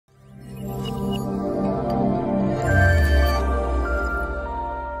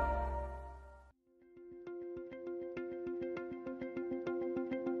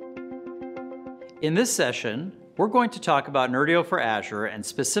In this session, we're going to talk about Nerdio for Azure and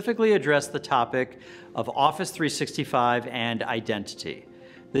specifically address the topic of Office 365 and identity,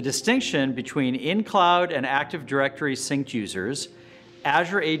 the distinction between in-cloud and Active Directory synced users,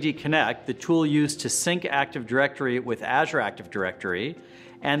 Azure AD Connect, the tool used to sync Active Directory with Azure Active Directory,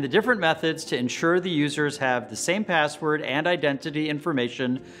 and the different methods to ensure the users have the same password and identity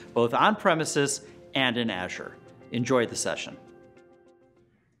information both on-premises and in Azure. Enjoy the session.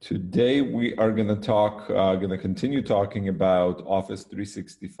 Today we are going to continue talking about Office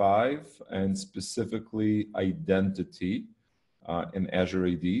 365 and specifically identity in Azure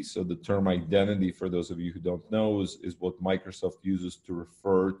AD. So the term identity, for those of you who don't know, is what Microsoft uses to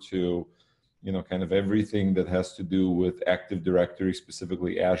refer to, kind of everything that has to do with Active Directory,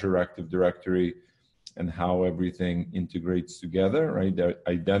 specifically Azure Active Directory, and how everything integrates together, right? The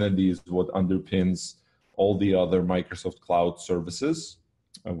identity is what underpins all the other Microsoft Cloud services,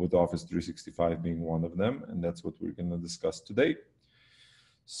 with Office 365 being one of them, and that's what we're going to discuss today.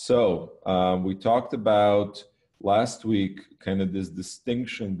 So we talked about last week kind of this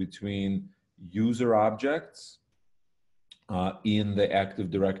distinction between user objects in the Active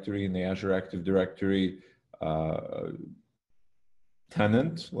Directory, in the Azure Active Directory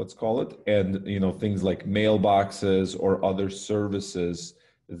tenant, let's call it, and things like mailboxes or other services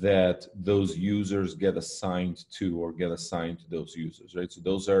that those users get assigned to or get assigned to those users, right? So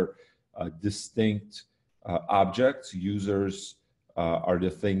those are distinct objects. Users are the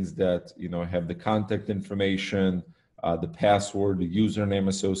things that, have the contact information, the password, the username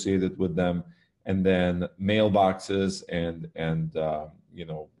associated with them, and then mailboxes and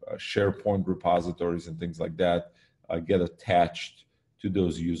SharePoint repositories and things like that get attached to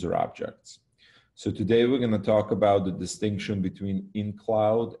those user objects. So today we're going to talk about the distinction between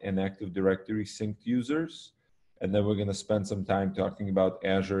in-cloud and Active Directory synced users. And then we're going to spend some time talking about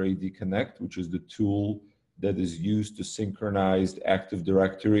Azure AD Connect, which is the tool that is used to synchronize Active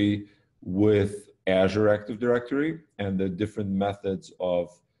Directory with Azure Active Directory and the different methods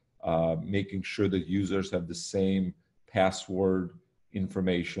of making sure that users have the same password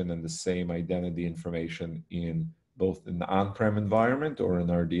information and the same identity information both in the on-prem environment or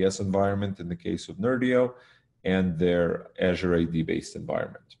an RDS environment in the case of Nerdio and their Azure AD-based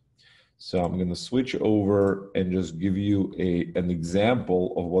environment. So I'm going to switch over and just give you an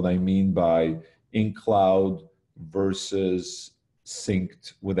example of what I mean by in-cloud versus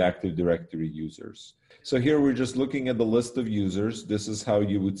synced with Active Directory users. So here we're just looking at the list of users. This is how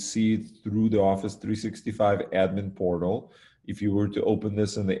you would see it through the Office 365 admin portal. If you were to open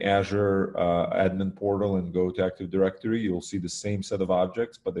this in the Azure admin portal and go to Active Directory, you'll see the same set of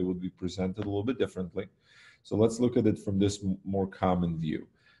objects, but they will be presented a little bit differently. So let's look at it from this more common view.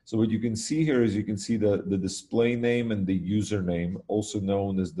 So what you can see here is you can see the display name and the username, also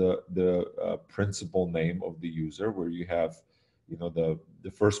known as the principal name of the user, where you have the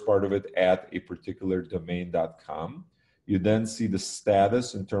first part of it at a particular domain.com. You then see the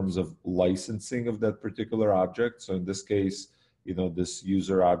status in terms of licensing of that particular object. So in this case, this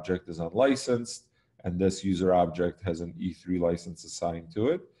user object is unlicensed, and this user object has an E3 license assigned to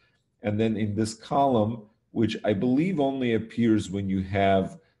it. And then in this column, which I believe only appears when you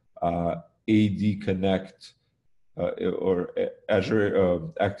have AD Connect or Azure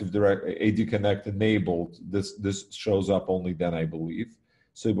Active Directory AD Connect enabled, this shows up only then, I believe.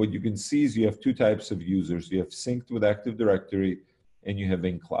 So what you can see is you have two types of users. You have synced with Active Directory and you have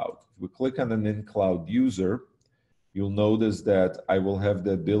in-cloud. If we click on an in-cloud user, you'll notice that I will have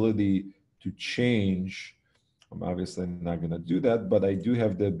the ability to change. I'm obviously not going to do that, but I do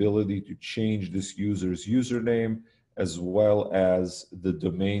have the ability to change this user's username as well as the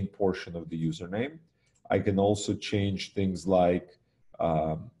domain portion of the username. I can also change things like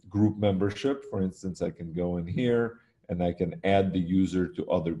group membership. For instance, I can go in here and I can add the user to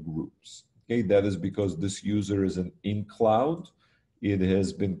other groups. Okay, that is because this user is an in-cloud. It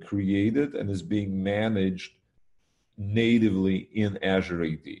has been created and is being managed natively in Azure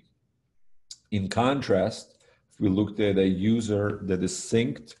AD. In contrast, if we looked at a user that is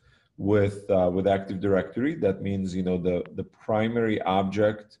synced with Active Directory, that means the primary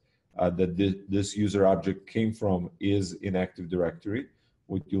object that this user object came from is in Active Directory.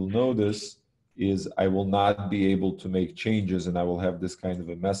 What you'll notice is I will not be able to make changes, and I will have this kind of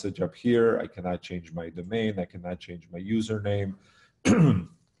a message up here. I cannot change my domain. I cannot change my username.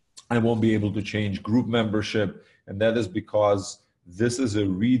 I won't be able to change group membership, and that is because this is a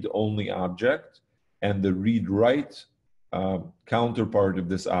read-only object, and the read-write counterpart of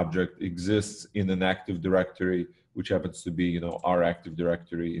this object exists in an Active Directory, which happens to be our Active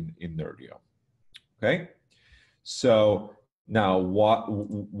Directory in Nerdio. Okay, so Now,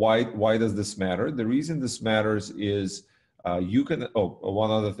 why does this matter? The reason this matters is you can,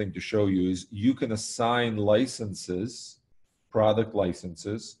 one other thing to show you is you can assign licenses, product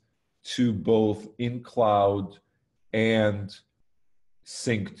licenses, to both in cloud and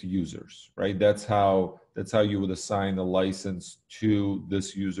synced users, right? That's how you would assign a license to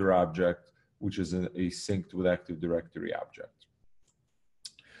this user object, which is a synced with Active Directory object.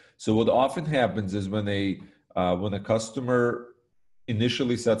 So what often happens is when a customer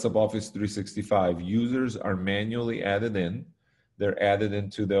initially sets up Office 365, users are manually added in. They're added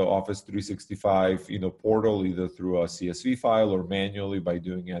into the Office 365 portal, either through a CSV file or manually by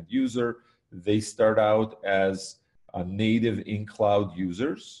doing add user. They start out as native in-cloud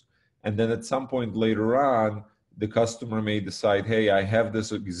users. And then at some point later on, the customer may decide, hey, I have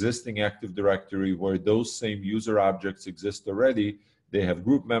this existing Active Directory where those same user objects exist already. They have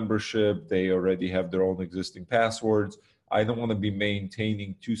group membership. They already have their own existing passwords. I don't want to be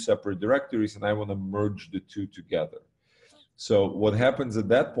maintaining two separate directories, and I want to merge the two together. So what happens at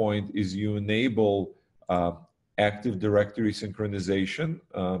that point is you enable Active Directory synchronization.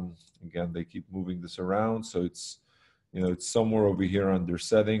 Again, they keep moving this around, so it's somewhere over here under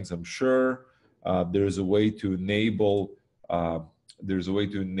settings, I'm sure. There's a way to enable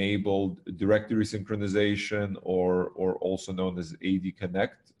directory synchronization, or also known as AD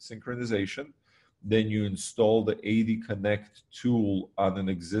Connect synchronization. Then you install the AD Connect tool on an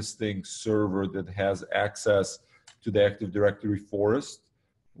existing server that has access to the Active Directory forest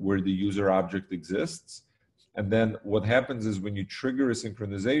where the user object exists. And then what happens is when you trigger a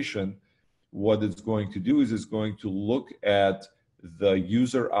synchronization, what it's going to do is it's going to look at the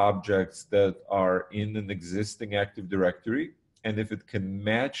user objects that are in an existing Active Directory, and if it can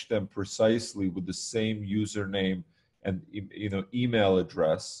match them precisely with the same username and email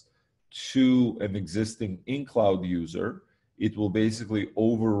address to an existing in-cloud user, it will basically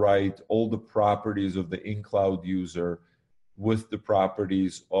overwrite all the properties of the in-cloud user with the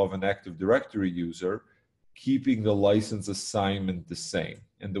properties of an Active Directory user, keeping the license assignment the same.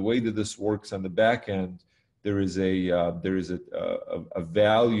 And the way that this works on the back end, there is a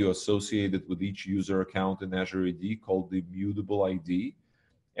value associated with each user account in Azure AD called the immutable ID.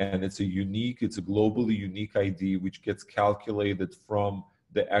 And it's a globally unique ID, which gets calculated from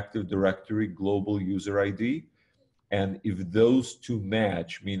the Active Directory global user ID. And if those two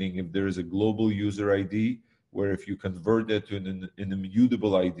match, meaning if there is a global user ID, where if you convert it to an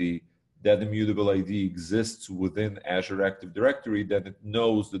immutable ID, that immutable ID exists within Azure Active Directory, then it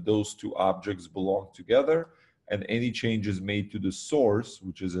knows that those two objects belong together, and any changes made to the source,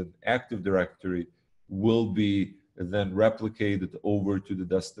 which is an Active Directory, will be then replicated over to the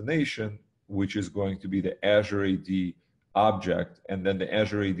destination, which is going to be the Azure AD object, and then the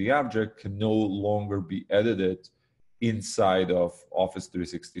Azure AD object can no longer be edited inside of Office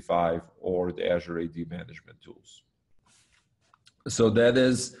 365 or the Azure AD management tools. So that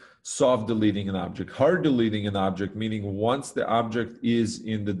is soft deleting an object. Hard deleting an object, meaning once the object is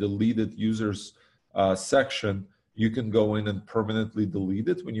in the deleted users section, you can go in and permanently delete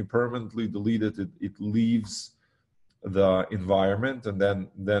it. When you permanently delete it, it leaves the environment, and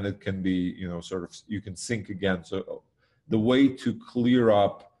then it can be, you can sync again. So the way to clear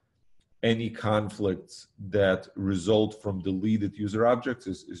up any conflicts that result from deleted user objects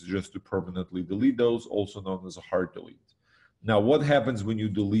is just to permanently delete those, also known as a hard delete. Now, what happens when you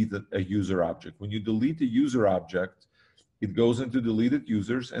delete a user object? When you delete a user object, it goes into deleted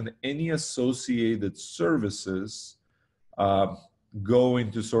users, and any associated services go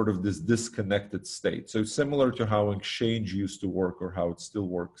into sort of this disconnected state. So similar to how Exchange used to work, or how it still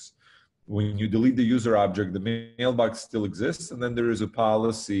works. When you delete the user object, the mailbox still exists, and then there is a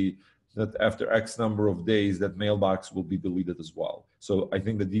policy that after X number of days, that mailbox will be deleted as well. So I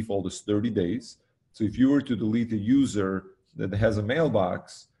think the default is 30 days. So if you were to delete a user that has a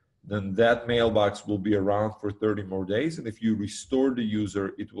mailbox, then that mailbox will be around for 30 more days. And if you restore the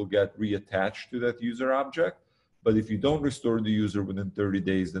user, it will get reattached to that user object. But if you don't restore the user within 30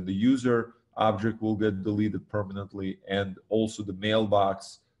 days, then the user object will get deleted permanently. And also the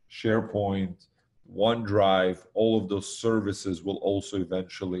mailbox, SharePoint, OneDrive, all of those services will also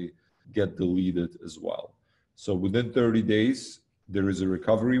eventually get deleted as well. So within 30 days, there is a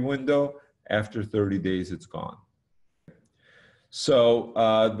recovery window. After 30 days, it's gone.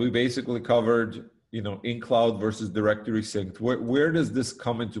 So we basically covered, in cloud versus directory synced. Where does this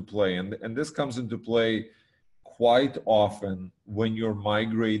come into play? And this comes into play quite often when you're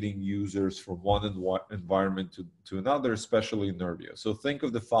migrating users from one environment to another, especially in Nerdio. So think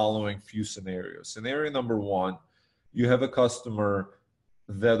of the following few scenarios. Scenario number one, you have a customer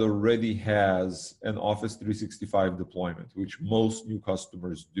that already has an Office 365 deployment, which most new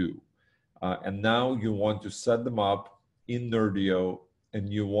customers do. And now you want to set them up in Nerdio,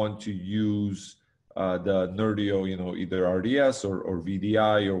 and you want to use the Nerdio, either RDS or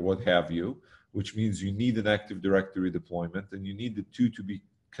VDI or what have you, which means you need an Active Directory deployment, and you need the two to be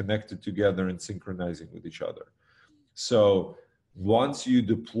connected together and synchronizing with each other. So once you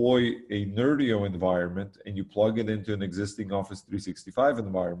deploy a Nerdio environment and you plug it into an existing Office 365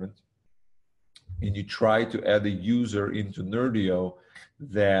 environment, and you try to add a user into Nerdio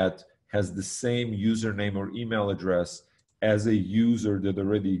that has the same username or email address as a user that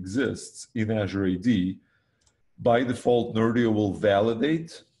already exists in Azure AD, by default, Nerdio will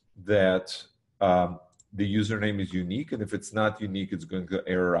validate that the username is unique, and if it's not unique, it's going to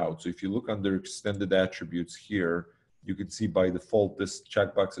error out. So if you look under extended attributes here, you can see by default this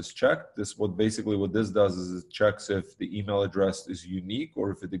checkbox is checked. What this does is it checks if the email address is unique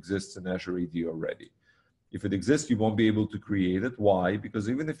or if it exists in Azure AD already. If it exists, you won't be able to create it. Why? Because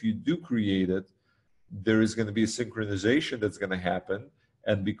even if you do create it, there is going to be a synchronization that's going to happen.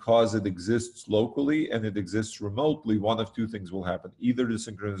 And because it exists locally and it exists remotely, one of two things will happen. Either the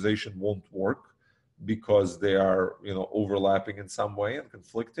synchronization won't work because they are overlapping in some way and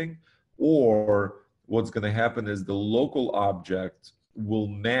conflicting, or what's going to happen is the local object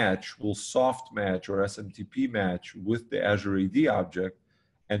will soft match or SMTP match with the Azure AD object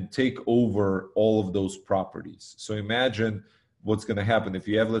and take over all of those properties. So imagine what's going to happen if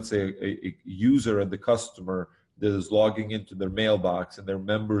you have, let's say, a user and the customer that is logging into their mailbox and they're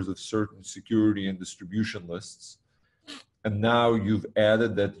members of certain security and distribution lists. And now you've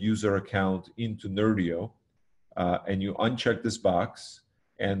added that user account into Nerdio and you uncheck this box,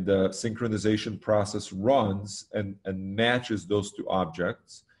 and the synchronization process runs and matches those two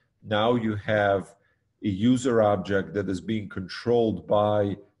objects. Now you have a user object that is being controlled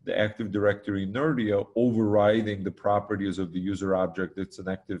by the Active Directory Nerdio, overriding the properties of the user object that's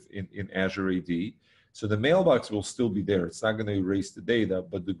inactive in Azure AD. So the mailbox will still be there. It's not going to erase the data,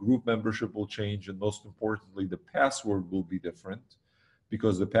 but the group membership will change, and most importantly, the password will be different,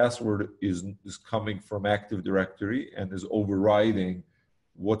 because the password is coming from Active Directory and is overriding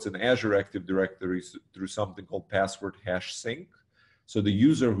what's in Azure Active Directory through something called password hash sync. So the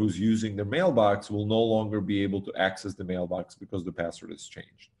user who's using their mailbox will no longer be able to access the mailbox because the password has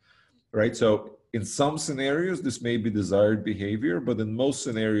changed, right? So in some scenarios, this may be desired behavior, but in most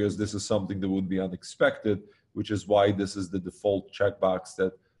scenarios, this is something that would be unexpected, which is why this is the default checkbox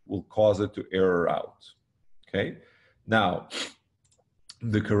that will cause it to error out, okay? Now,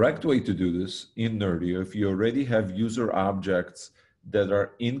 the correct way to do this in Nerdio, if you already have user objects that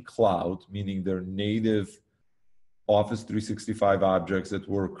are in cloud, meaning they're native Office 365 objects that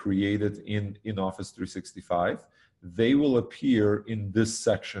were created in Office 365, they will appear in this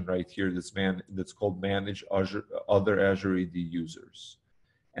section right here that's called Manage Other Azure AD Users.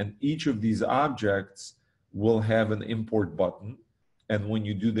 And each of these objects will have an import button. And when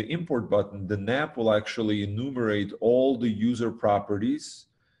you do the import button, the NAP will actually enumerate all the user properties,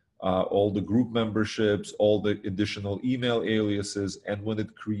 all the group memberships, all the additional email aliases. And when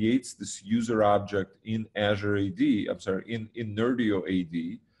it creates this user object in Azure AD, in Nerdio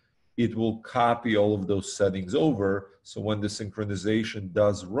AD, it will copy all of those settings over. So when the synchronization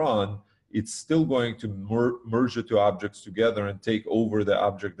does run, it's still going to merge the two objects together and take over the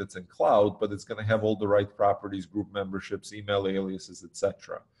object that's in cloud, but it's going to have all the right properties, group memberships, email aliases,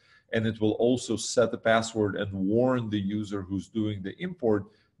 etc. And it will also set the password and warn the user who's doing the import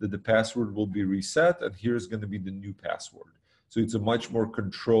that the password will be reset, and here's going to be the new password. So it's a much more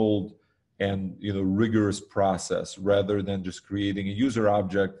controlled and rigorous process rather than just creating a user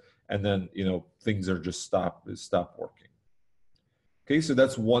object and then things are just stop working. Okay, so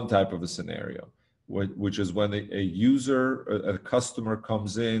that's one type of a scenario, which is when a customer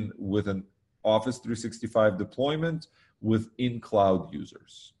comes in with an Office 365 deployment with in-cloud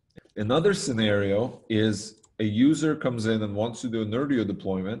users. Another scenario is a user comes in and wants to do a Nerdio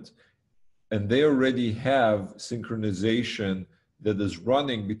deployment, and they already have synchronization that is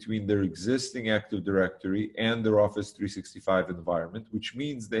running between their existing Active Directory and their Office 365 environment, which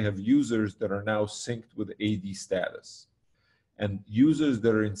means they have users that are now synced with AD status. And users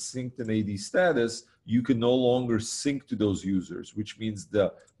that are in synced and AD status, you can no longer sync to those users, which means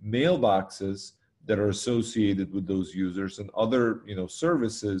the mailboxes that are associated with those users and other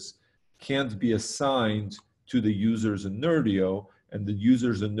services can't be assigned to the users in Nerdio, and the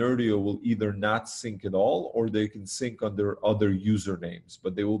users in Nerdio will either not sync at all or they can sync under other usernames,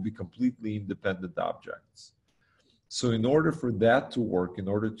 but they will be completely independent objects. So in order for that to work, in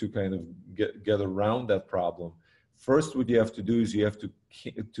order to kind of get around that problem, First, what you have to do is you have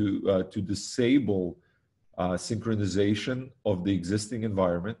to disable synchronization of the existing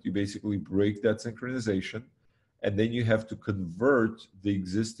environment. You basically break that synchronization, and then you have to convert the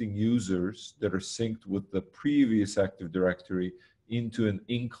existing users that are synced with the previous Active Directory into an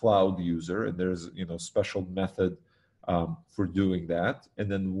in-cloud user, and there's special method for doing that.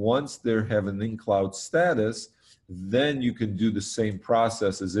 And then once they have an in-cloud status, then you can do the same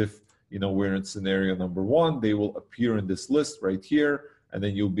process as if we're in scenario number one. They will appear in this list right here, and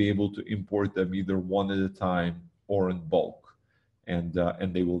then you'll be able to import them either one at a time or in bulk, and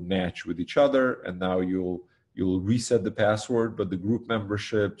they will match with each other. And now you'll reset the password, but the group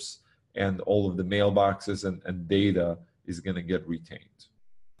memberships and all of the mailboxes and data is going to get retained.